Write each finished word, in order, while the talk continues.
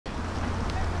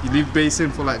You leave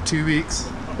basin for like 2 weeks.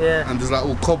 Yeah. And there's like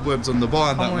all cobwebs on the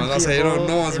bar and that, man. That's how you know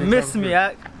no one's gonna miss me,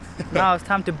 Now it's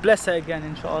time to bless it again,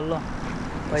 inshallah.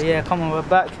 But yeah, come on, we're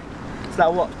back. It's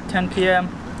like what, 10 PM.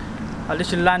 I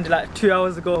literally landed like 2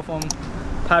 hours ago from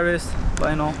Paris, but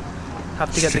you know,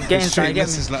 have to get the gains trying to get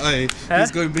me. It's like, hey,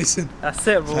 he's going basin. That's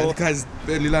it, bro. Like, the guy's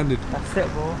barely landed. That's it,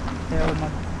 bro. Yeah, with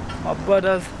my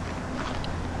brothers.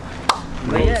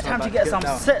 But yeah, time to get some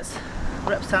sets.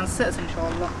 Reps and sets,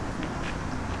 inshallah.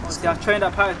 Obviously, I trained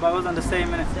at Paris, but I wasn't the same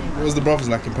minute. What was the brothers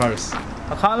like in Paris?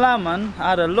 I can't lie, man.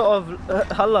 I had a lot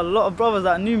of brothers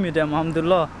that knew me them,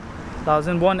 alhamdulillah. I was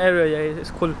in one area, yeah, it's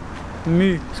called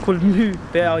Mu. It's called Mu.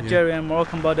 They're Algerian,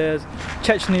 Moroccan brothers,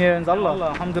 Chechenians,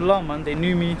 Allah, alhamdulillah, man. They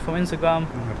knew me from Instagram.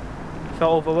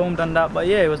 Felt overwhelmed and that, but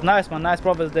yeah, it was nice, man. Nice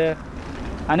brothers there.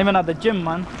 And even at the gym,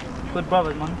 man. Good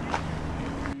brothers, man.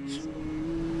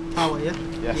 Power, yeah?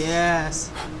 Yes.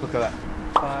 Yes. Look at that.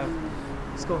 5.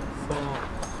 Let's go. 4.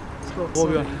 Let's go. What are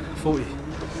we on? 40.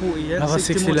 40, yeah? Another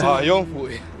 60 left. Oh, you're on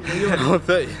 40. You're on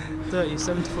 30. 30,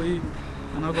 70 for you.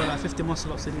 And I've got like 50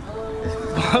 muscle ups in you.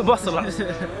 Muscle ups?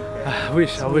 I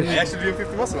wish. Are you actually doing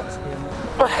 50 muscle ups? Yeah.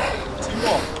 2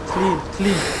 more.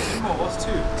 Clean. 2 more. What's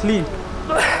 2? Clean.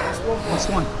 What's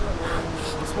 1?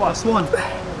 What's 1? You're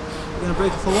gonna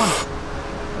break it for 1.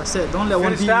 That's it. Don't let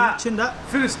one beat you. Chin that.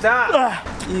 Finish that.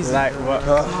 Easy. Like what?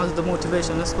 Now's the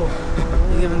motivation. Let's go.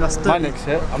 You're giving us 30. My next,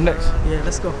 yeah? I'm next. Yeah,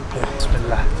 let's go.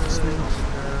 Bismillah. Bismillah.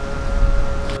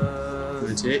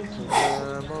 28.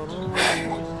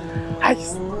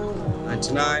 Nice.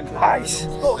 99. Nice.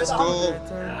 Let's go.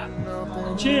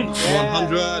 Chin.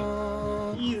 100.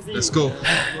 Easy. Let's go.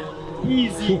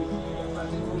 Easy.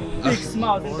 Big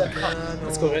smiles in that cup.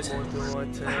 Let's go, guys.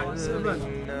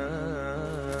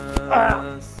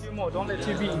 2 more. Don't let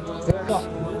 2 beat you.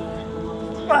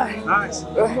 Nice.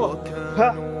 One more.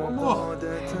 One more.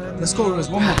 Let's go, Riz.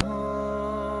 One more.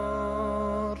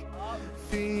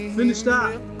 Finish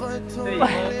that.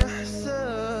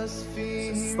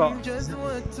 Start.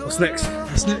 What's next?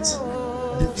 What's next?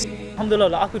 Alhamdulillah,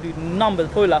 like I could do numbers,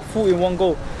 probably like 40 in one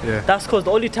go. Yeah. That's because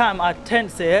the only time I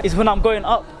tense it is when I'm going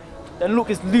up. Then look,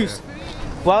 it's loose.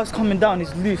 While I was coming down,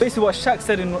 it's loose. Basically what Shaq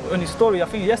said in his story, I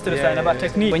think yesterday, saying about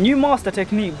technique. When you master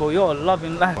technique, bro, you're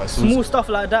loving life. Like, small stuff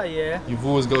like that, yeah. You've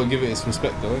always got to give it its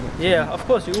respect though, isn't it? Yeah, of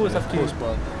course, you always have to. Of course,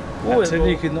 but always,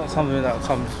 technique is not something that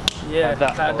comes like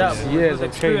that. Years of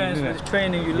experience, training, with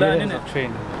training, you learn, innit?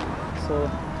 Training. So,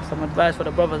 some advice for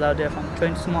the brothers out there, fam.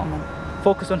 Train smart, man.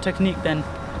 Focus on technique, then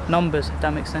numbers, if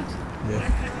that makes sense.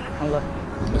 Yeah. Allah.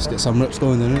 Let's get some reps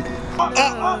going then, innit? One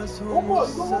more,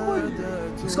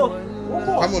 let's go. One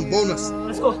more. Come on, bonus.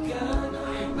 Let's go.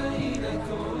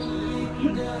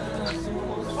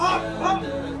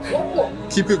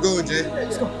 Keep it going, Jay.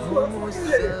 Let's go.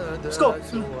 Let's go.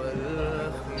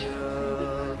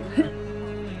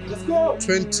 Let's go.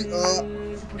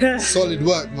 20. Solid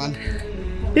work, man.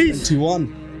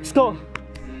 21. Let's go.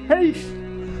 Hey.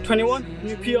 21.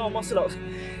 New PR muscle ups.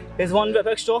 There's 1 rep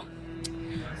extra.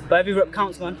 But every rep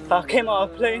counts, man. I came out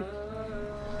of plane.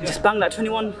 Just banged like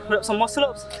 21 reps on muscle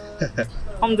ups.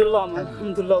 Alhamdulillah, man.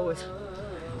 Alhamdulillah always.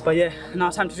 But yeah, now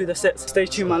it's time to do the sets. Stay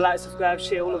tuned, man. Like, subscribe,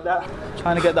 share, all of that.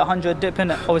 Trying to get the 100 dip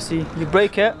in it. Obviously, you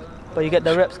break it, but you get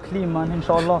the reps clean, man,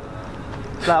 inshallah.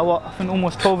 It's like what? I think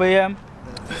almost 12 AM.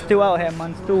 Still out here,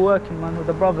 man. Still working, man, with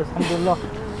the brothers. Alhamdulillah.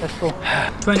 Let's go.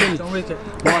 20, don't break it.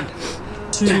 1,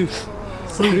 2,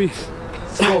 3,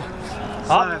 4,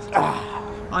 5.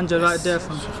 100 right there,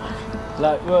 fam.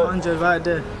 Like what? 100 right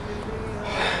there.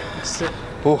 That's it.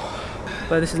 Oh.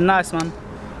 But this is nice, man.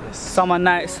 Summer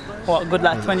nights. What, good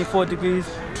like 24 degrees.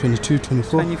 22,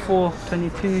 24. 24,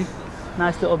 22.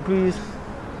 Nice little breeze.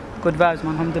 Good vibes,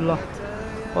 man. Alhamdulillah.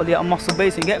 All the muscle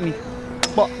base, you get me?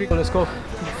 But let's go.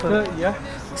 Yeah.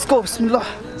 Let's go. Bismillah.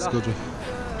 Let's go, Jay.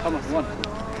 Come on, 1.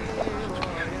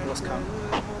 Lost count.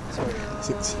 Sorry.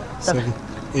 6, 7,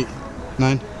 8,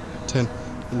 9, 10,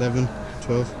 11,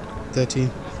 12, 13,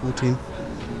 14,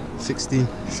 16,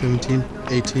 17,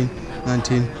 18,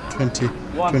 19, 20,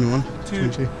 21,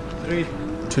 22, 3,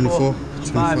 24,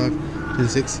 25,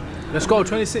 26. Let's go,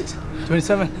 26,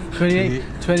 27, 28,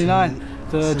 29,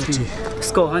 30.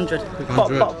 Let's go, 100.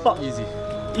 Pop, pop, pop. Easy.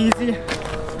 Easy.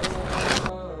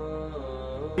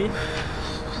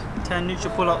 10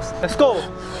 neutral pull-ups. Let's go.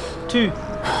 2,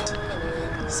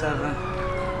 7,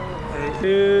 8.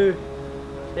 2.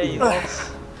 There you go.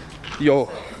 Yo,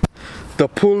 the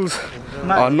pulls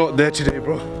are not there today,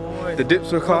 bro. The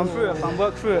dips will come.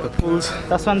 Work through it. The pulls.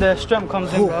 That's when the strength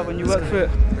comes in, bro. When you work through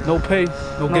it. No pain,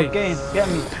 no gain. Get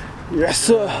me. Yes,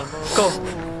 sir. Go.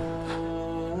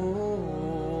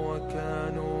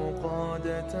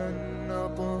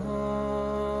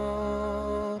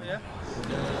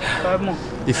 5 more.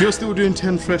 If you're still doing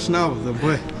 10 fresh now, then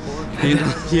boy,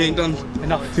 he ain't done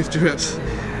Enough. 50 reps.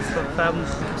 5 more.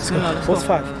 What's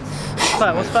 5?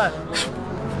 5, what's 5?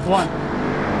 1, 2,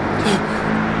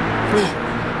 3.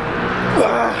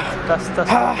 That's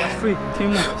 3. 2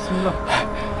 more. Bismillah.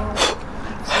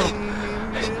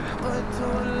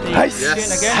 Pace.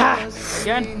 Chin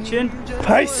again. Chin.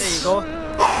 Pace. There you go.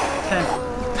 10.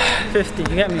 50.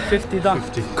 You get me? 50 done.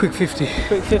 50. Quick 50.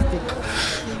 Quick 50.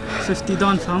 50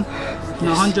 done, fam.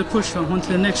 Now 100 push, fam. On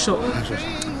to the next shot. 100.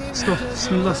 Let's go.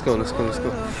 Bismillah.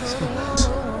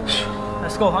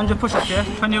 Let's go. 100 push-ups, yeah?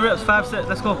 20 reps, 5 sets.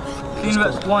 Let's go. Clean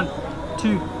reps. 1,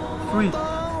 2, 3,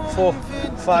 4,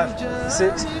 5,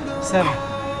 6, 7,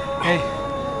 8,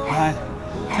 9,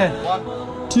 10.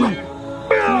 2, 3.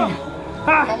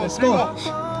 Let's go.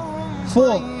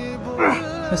 4.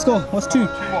 Let's go. What's 2?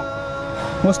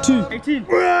 What's 2? 18.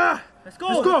 Let's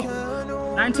go.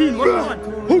 19. What's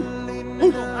 1?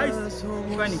 Let's go. Ice.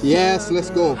 20. Yes, let's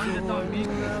go.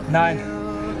 9,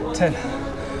 10.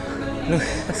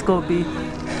 Let's go, B.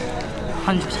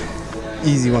 100.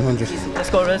 Easy 100. Let's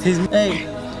go, Rez. 8,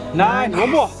 9. One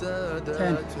more.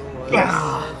 10.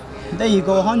 There you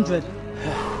go. 100.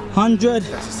 100.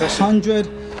 100.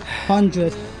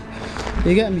 100.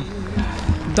 You get me?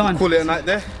 Done. Call it a night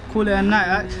there. Call it a night,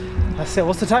 right? That's it.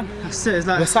 What's the time? That's it. It's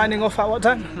like We're signing off at what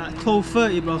time? like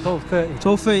 12:30, bro. 12:30.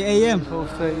 12:30 a.m.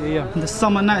 12:30 a.m. The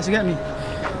summer nights, you get me?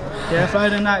 Yeah,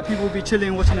 Friday night, people will be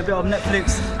chilling, watching a bit of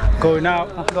Netflix, Going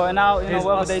out. going out, you know,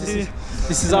 whatever they do.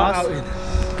 This is You know, our us outing.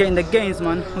 getting the gains,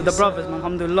 man, with the brothers, man.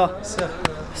 Alhamdulillah. Let's go.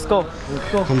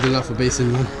 Let's go. Alhamdulillah for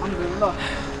basin, man. Alhamdulillah.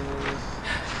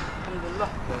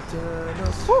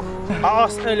 I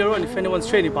asked earlier on if anyone's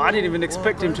training, but I didn't even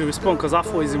expect him to respond because I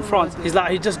thought he's in France. He's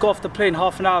like, he just got off the plane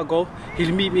half an hour ago.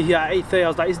 He'll meet me here at 8:30. I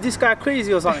was like, is this guy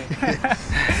crazy or something?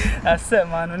 That's it,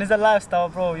 man. When it's a lifestyle,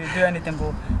 bro, you do anything,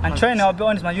 bro. And training, I'll be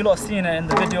honest, man, you lot seeing it in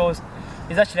the videos.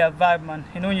 It's actually a vibe, man.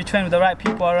 You know, when you train with the right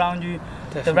people around you,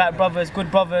 the right brothers,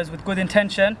 good brothers with good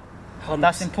intention,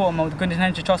 that's important, man. With good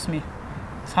intention, trust me,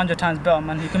 it's 100 times better,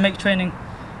 man. You can make training,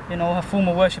 you know, a form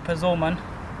of worship as well, man.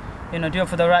 You know, do it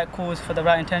for the right cause, for the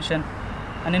right intention,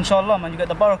 and inshallah, man, you get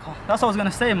the barakah. That's what I was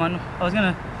gonna say, man.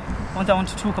 One thing I want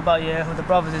to talk about, yeah, with the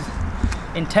brothers is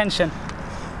intention.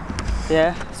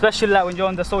 Yeah, especially like when you're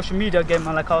on the social media game,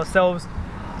 man, like ourselves.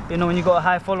 You know, when you got a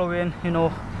high following, you know,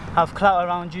 have clout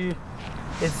around you,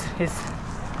 it's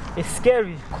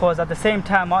scary. Because at the same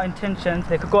time, our intentions,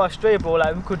 they could go astray, bro.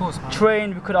 Like we could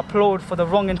train, we could upload for the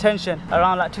wrong intention.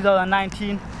 Around like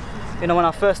 2019. You know, when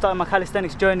I first started my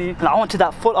calisthenics journey, and I wanted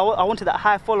that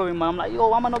high following, man. I'm like, yo,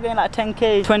 why am I not getting like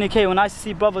 10k, 20k? When I used to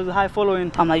see brothers with high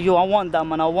following, I'm like, yo, I want that,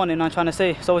 man. I want it. And I'm trying to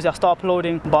say, so obviously I started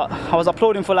uploading, but I was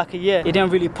uploading for like a year. It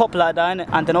didn't really pop like that, innit?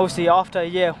 And then obviously after a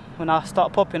year, when I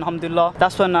start popping, alhamdulillah,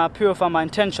 that's when I purify my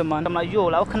intention, man. I'm like, yo,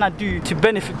 like, what can I do to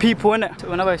benefit people, innit?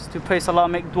 Whenever I used to pray salah,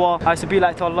 make dua, I used to be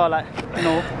like to Allah, like, you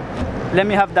know, let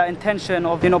me have that intention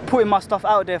of, you know, putting my stuff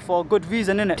out there for a good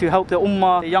reason, innit? To help the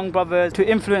ummah, the young brothers, to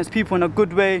influence people in a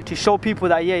good way, to show people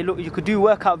that, yeah, look, you could do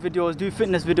workout videos, do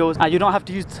fitness videos, and you don't have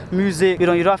to use music, you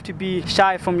know, you don't have to be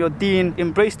shy from your deen,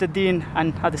 embrace the deen,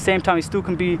 and at the same time, you still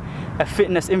can be a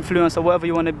fitness influencer, whatever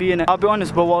you want to be in it. I'll be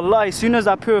honest, bro, wallah, as soon as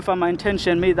I purify my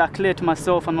intention, made that clear to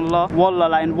myself and Allah, wallah,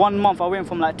 like in 1 month, I went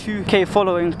from like 2k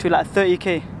following to like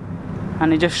 30k.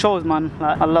 And it just shows, man,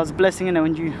 like Allah's blessing in it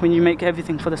when you make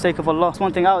everything for the sake of Allah. It's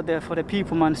one thing out there for the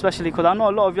people, man, especially because I know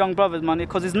a lot of young brothers, man,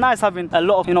 because it's nice having a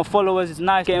lot of, you know, followers. It's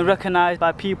nice getting recognized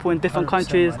by people in different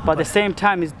countries, but at the same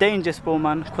time, it's dangerous, bro,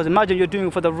 man, because imagine you're doing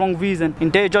it for the wrong reason.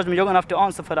 In Day of Judgment, you're gonna have to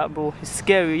answer for that, bro. It's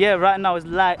scary. Yeah, right now it's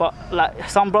light, but like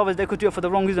some brothers, they could do it for the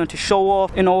wrong reason, to show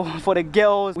off, you know, for the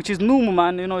girls, which is normal,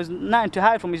 man. You know, it's nothing to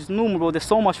hide from. It's normal, bro. There's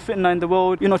so much fitna in the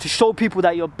world, you know, to show people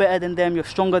that you're better than them, you're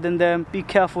stronger than them. Be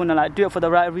careful and like do it for the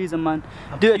right reason, man.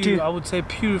 Do it too. I would say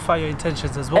purify your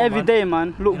intentions as well, every day,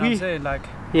 man. Look, you know what I'm saying? Like,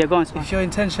 yeah, go on, man. if your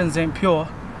intentions ain't pure,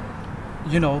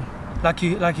 you know, like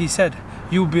he said,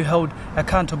 you'll be held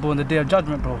accountable on the Day of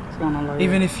Judgment, bro.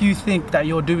 Even if you think that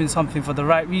you're doing something for the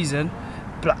right reason,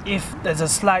 but if there's a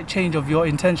slight change of your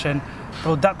intention,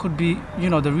 bro, that could be, you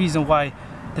know, the reason why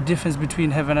the difference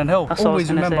between heaven and hell. That's always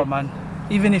remember, man,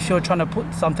 even if you're trying to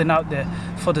put something out there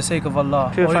for the sake of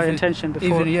Allah, purify your intention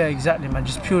before. Yeah, exactly, man.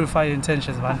 Just purify your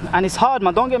intentions, man. And it's hard,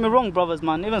 man. Don't get me wrong, brothers,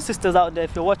 man. Even sisters out there,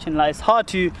 if you're watching, like, it's hard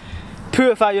to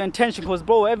purify your intention, because,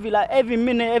 bro, every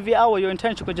minute, every hour, your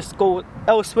intention could just go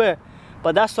elsewhere.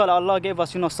 But that's why Allah gave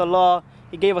us, you know, salah.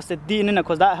 He gave us the deen, innit?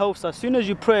 Because that helps us. As soon as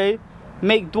you pray,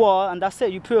 make dua, and that's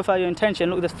it. You purify your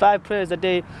intention. Look, there's 5 prayers a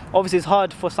day. Obviously, it's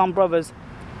hard for some brothers.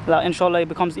 Like, inshallah, it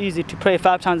becomes easy to pray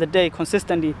 5 times a day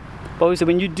consistently. But obviously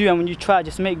when you do and when you try,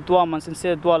 just make dua, man,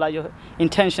 sincere dua, like your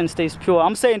intention stays pure.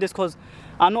 I'm saying this because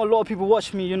I know a lot of people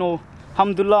watch me, you know,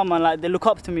 alhamdulillah, man, like they look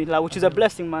up to me, like, which is a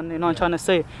blessing, man, you know what I'm trying to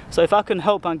say. So if I can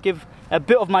help and give a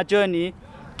bit of my journey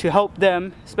to help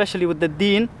them, especially with the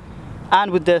deen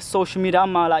and with the social media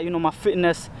and my, like, you know, my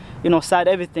fitness, you know, side,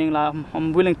 everything, like,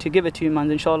 I'm willing to give it to you, man,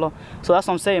 inshallah. So that's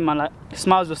what I'm saying, man, like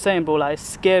Smiles was saying, bro, like, it's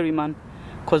scary, man,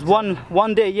 because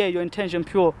one day, yeah, your intention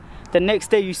pure, the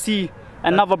next day you see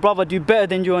another brother do better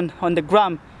than you on the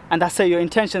gram, and that's it, your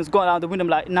intention's gone out the window. I'm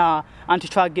like, nah, I need to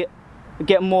try to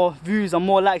get more views and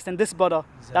more likes than this brother.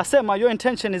 Exactly. That's it, man, your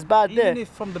intention is bad. Even if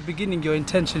from the beginning your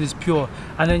intention is pure,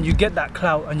 and then you get that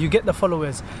clout and you get the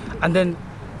followers, and then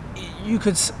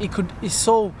it's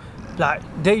so, like,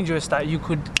 dangerous that you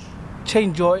could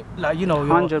change your, like, you know,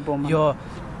 your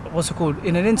what's it called,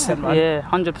 in an instant, man. Yeah,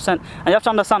 100%. And you have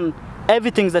to understand,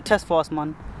 everything's a test for us,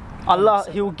 man. Allah,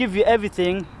 He will give you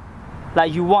everything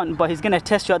like you want, but He's gonna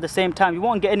test you at the same time. You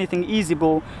won't get anything easy,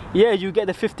 bro. Yeah, you get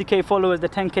the 50k followers, the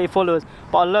 10k followers,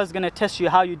 but Allah's gonna test you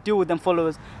how you deal with them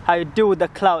followers, how you deal with the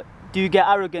clout. Do you get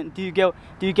arrogant? Do you get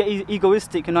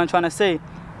egoistic? You know what I'm trying to say?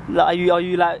 Like, are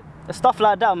you like stuff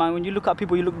like that, man? When you look at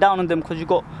people, you look down on them because you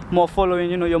got more following.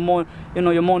 You know, you're more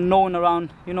known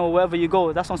around, you know, wherever you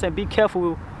go. That's what I'm saying. Be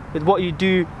careful with what you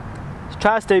do.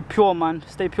 Try to stay pure, man.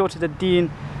 Stay pure to the deen.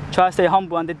 Try to stay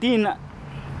humble, and the deen.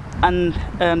 And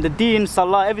the deen,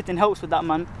 salah, everything helps with that,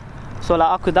 man. So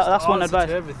like that's one advice.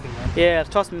 Yeah,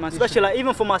 trust me, man. Especially like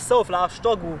even for myself, like I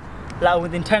struggle like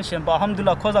with intention, but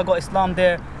alhamdulillah, cause I got Islam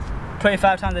there, pray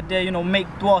 5 times a day, you know, make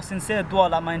dua, sincere dua,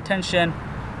 like my intention.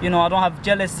 You know, I don't have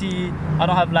jealousy, I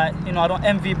don't have, like, you know, I don't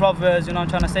envy brothers, you know what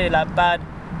I'm trying to say, like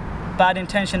bad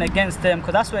intention against them,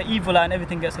 because that's where evil and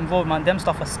everything gets involved, man. Them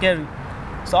stuff are scary.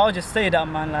 So I'll just say that,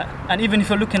 man, like, and even if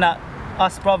you're looking at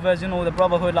us brothers, you know, the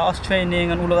brotherhood, like us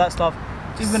training and all of that stuff,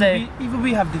 even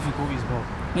we have difficulties, bro.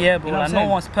 Yeah, bro, you know, like no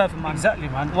one's perfect, man. Exactly,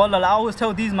 man. Wallah, like, I always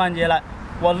tell these man, yeah, like,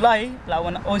 wallahi, like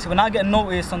when I get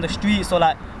noticed on the streets, or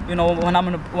like, you know, when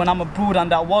I'm abroad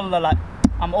and that, wallah, like,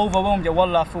 I'm overwhelmed, yeah,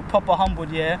 wallah, I feel proper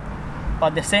humbled, yeah. But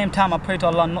at the same time, I pray to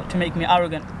Allah not to make me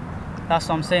arrogant. That's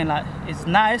what I'm saying, like, it's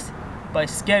nice, but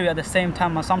it's scary at the same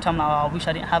time, and sometimes like, I wish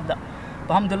I didn't have that.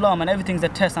 But alhamdulillah, man, everything's a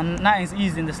test, and nothing's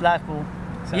easy in this life, bro.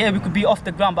 Exactly. Yeah, we could be off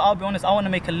the ground, but I'll be honest, I want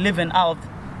to make a living out of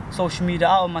social media,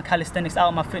 out of my calisthenics, out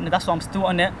of my fitness. That's why I'm still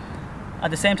on it. At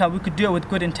the same time, we could do it with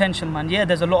good intention, man. Yeah,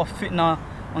 there's a lot of fitna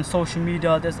on social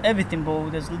media, there's everything,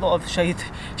 bro. There's a lot of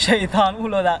shaitan,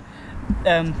 all of that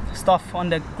stuff on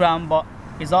the ground, but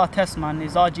it's our test, man.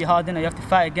 It's our jihad, innit? You have to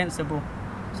fight against it, bro.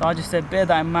 So I just said, bear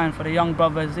that in mind for the young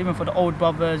brothers, even for the old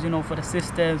brothers, you know, for the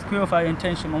sisters. Purify your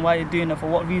intention and why you're doing it, for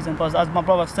what reason. Because as my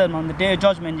brother said, man, the day of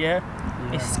judgment, yeah,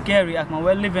 it's scary, man.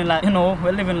 We're living like, you know,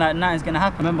 nothing's gonna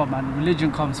happen. Remember, man,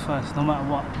 religion comes first, no matter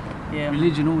what. Yeah,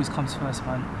 religion always comes first,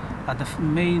 man. Like the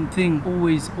main thing,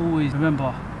 always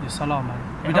remember your salah,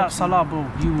 man. Without salah, bro,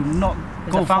 you will not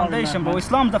go far. It's a foundation, bro.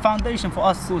 Islam's the foundation for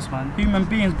us, of course, man. Human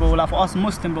beings, bro. Like for us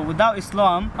Muslims, bro. Without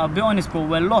Islam, I'll be honest, bro,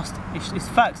 we're lost. It's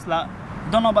facts. Like,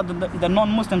 don't know about the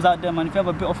non-Muslims out there, man. If you have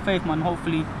a bit of faith, man,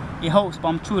 hopefully it helps. But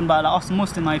I'm talking about like us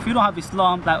Muslims, man. If you don't have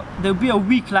Islam, like there'll be a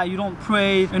week like you don't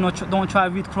pray, you know, don't try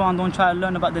to read Quran, don't try to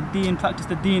learn about the deen, practice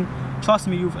the deen. Trust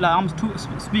me, I'm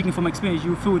speaking from experience,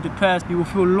 you will feel depressed, you will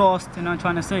feel lost, you know what I'm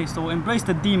trying to say. So embrace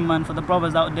the deen, man, for the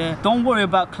brothers out there. Don't worry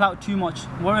about clout too much.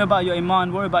 Worry about your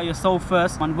iman, worry about your soul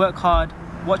first, man. Work hard,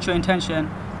 watch your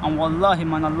intention, and wallahi,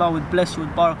 man, Allah will bless you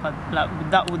with barakah.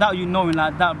 Like without you knowing,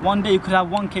 like that. One day you could have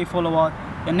 1k follower,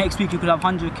 the next week you could have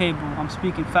 100k, bro. I'm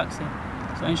speaking facts here.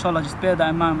 So inshallah, just bear that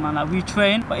in mind, man. Like, we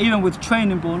train, but even with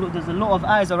training, bro, look, there's a lot of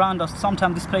eyes around us.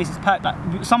 Sometimes this place is packed. Like,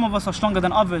 some of us are stronger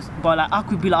than others, but like I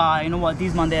could be like, you know what,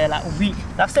 these man, they're like weak.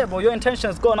 That's it, bro. Your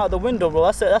intention's gone out the window,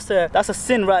 bro. That's a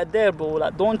sin right there, bro.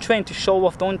 Like, don't train to show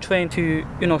off. Don't train to,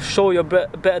 you know, show you're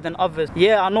better than others.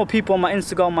 Yeah, I know people on my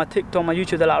Instagram, my TikTok, my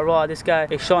YouTube, they're like, raw, this guy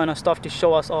is showing us stuff to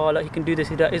show us, oh, like he can do this,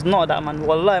 that. It's not that, man.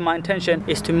 Wallahi, my intention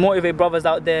is to motivate brothers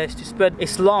out there, is to spread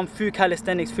Islam through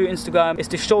calisthenics, through Instagram. It's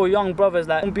to show young brothers,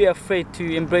 like, don't be afraid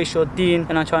to embrace your deen,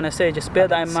 and I'm trying to say, just bear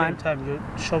that in mind. At the same time,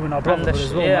 you're showing our brotherhood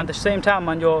as well, yeah, man. at the same time,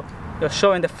 man, you're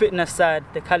showing the fitness side,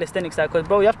 the calisthenics side, because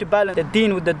bro, you have to balance the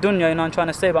deen with the dunya, you know what I'm trying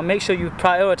to say, but make sure you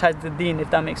prioritize the deen, if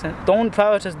that makes sense. Don't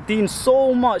prioritize deen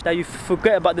so much that you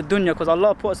forget about the dunya, because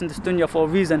Allah put us in this dunya for a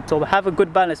reason. So have a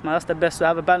good balance, man. That's the best. So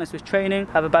have a balance with training,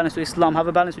 have a balance with Islam, have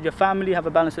a balance with your family, have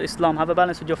a balance with Islam, have a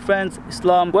balance with your friends,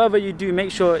 Islam. Whatever you do,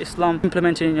 make sure Islam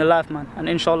implemented in your life, man, and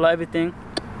inshallah everything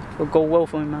will go well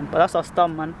for me, man. But that's our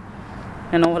stuff, man.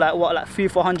 You know, like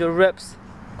 300-400 reps,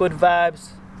 good vibes,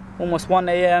 almost 1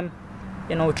 AM.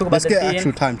 You know, we talk about Let's the get deen.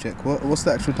 actual time check. What's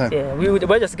the actual time? Yeah,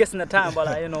 we're just guessing the time, but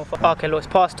like, you know. Okay, look, it's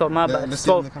past 12, my bad. Let's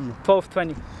see it on the camera.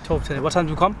 12:20. 12 today. What time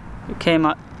did we come? We came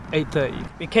at 8:30.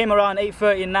 We came around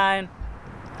 8:39,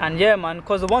 and yeah, man.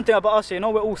 Because the one thing about us, you know,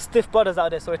 we're all stiff brothers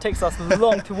out there, so it takes us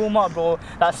long to warm up, bro.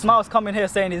 Like Smiles coming here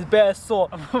saying his bare sore.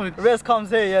 Rez comes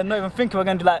here, yeah, not even thinking we're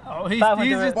gonna do like 500.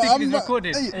 He's just thinking he's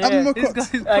recording.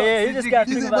 Yeah, he just got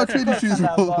to think about training shoes,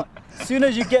 bro. As soon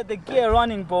as you get the gear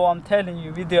running, bro, I'm telling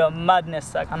you, we do a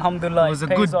madness. Like, alhamdulillah. It was a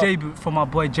good debut for my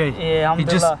boy Jay. Yeah, he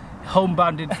just alhamdulillah.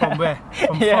 homebounded from where?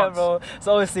 From Yeah, France. bro.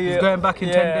 So obviously, he's going back in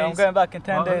 10 days. I'm going back in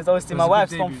 10 days. Obviously, it my was a good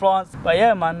wife's from debut. France. But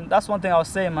yeah, man, that's one thing I was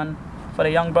saying, man. For the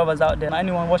young brothers out there,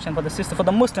 anyone watching, for the sister, for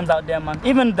the Muslims out there, man.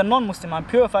 Even the non-Muslim, man.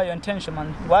 Purify your intention,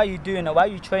 man. Why are you doing it? Why are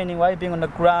you training? Why are you being on the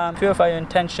ground? Purify your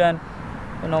intention.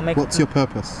 You know, make. What's your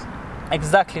purpose?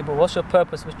 Exactly, but what's your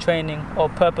purpose with training, or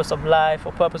purpose of life,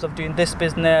 or purpose of doing this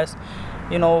business?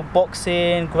 You know,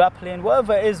 boxing, grappling,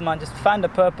 whatever it is, man. Just find a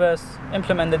purpose,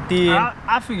 implement the deen.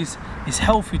 I think it's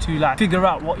healthy to like figure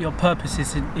out what your purpose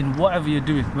is in whatever you're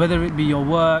doing, whether it be your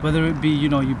work, whether it be, you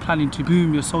know, you're planning to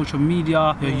boom your social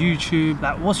media, your YouTube.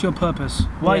 Like, what's your purpose?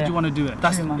 Why do you want to do it?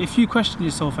 That's if you question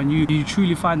yourself and you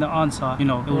truly find the answer, you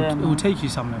know, it will take you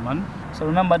somewhere, man. So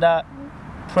remember that.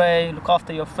 Pray, look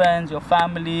after your friends, your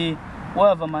family,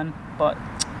 whatever, man. But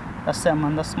that's it,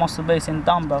 man. That's muscle basin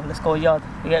done, bro. Let's go yard.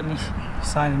 You get me?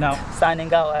 Signing out.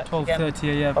 Signing out.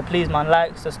 12:30 a.m. But please, man,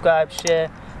 like, subscribe, share,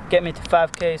 get me to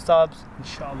 5k subs.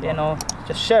 Inshallah. You know,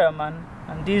 just share it, man.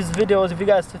 And these videos, if you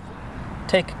guys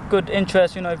take good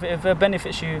interest, you know, if it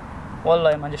benefits you,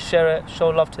 wallah, man, just share it. Show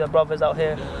love to the brothers out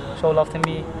here. Show love to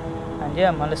me. And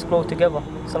yeah, man, let's grow together.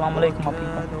 Assalamu alaikum, my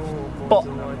people. But